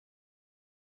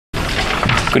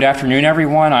Good afternoon,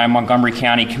 everyone. I'm Montgomery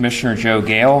County Commissioner Joe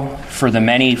Gale. For the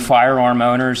many firearm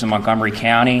owners in Montgomery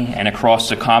County and across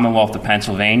the Commonwealth of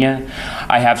Pennsylvania,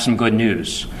 I have some good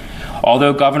news.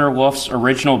 Although Governor Wolf's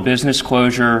original business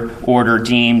closure order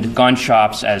deemed gun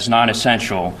shops as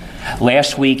non-essential,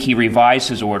 last week he revised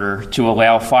his order to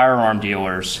allow firearm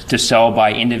dealers to sell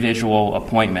by individual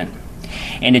appointment.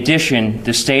 In addition,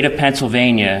 the state of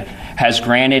Pennsylvania has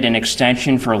granted an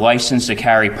extension for license to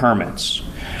carry permits.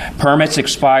 Permits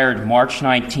expired March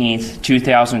 19,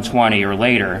 2020 or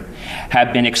later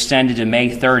have been extended to May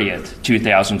 30,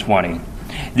 2020.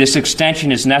 This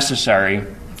extension is necessary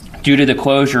due to the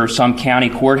closure of some county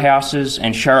courthouses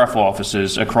and sheriff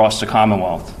offices across the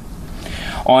Commonwealth.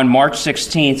 On March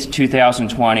 16,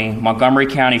 2020, Montgomery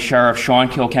County Sheriff Sean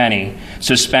Kilkenny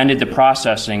suspended the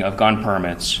processing of gun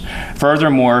permits.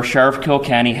 Furthermore, Sheriff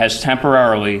Kilkenny has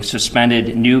temporarily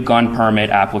suspended new gun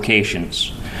permit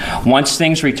applications. Once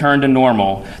things return to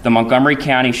normal, the Montgomery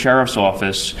County Sheriff's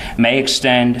Office may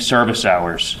extend service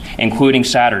hours, including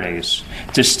Saturdays,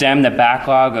 to stem the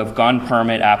backlog of gun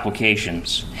permit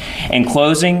applications. In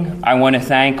closing, I want to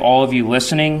thank all of you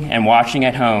listening and watching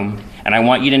at home, and I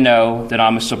want you to know that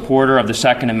I'm a supporter of the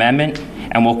Second Amendment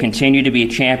and will continue to be a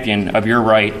champion of your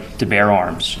right to bear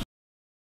arms.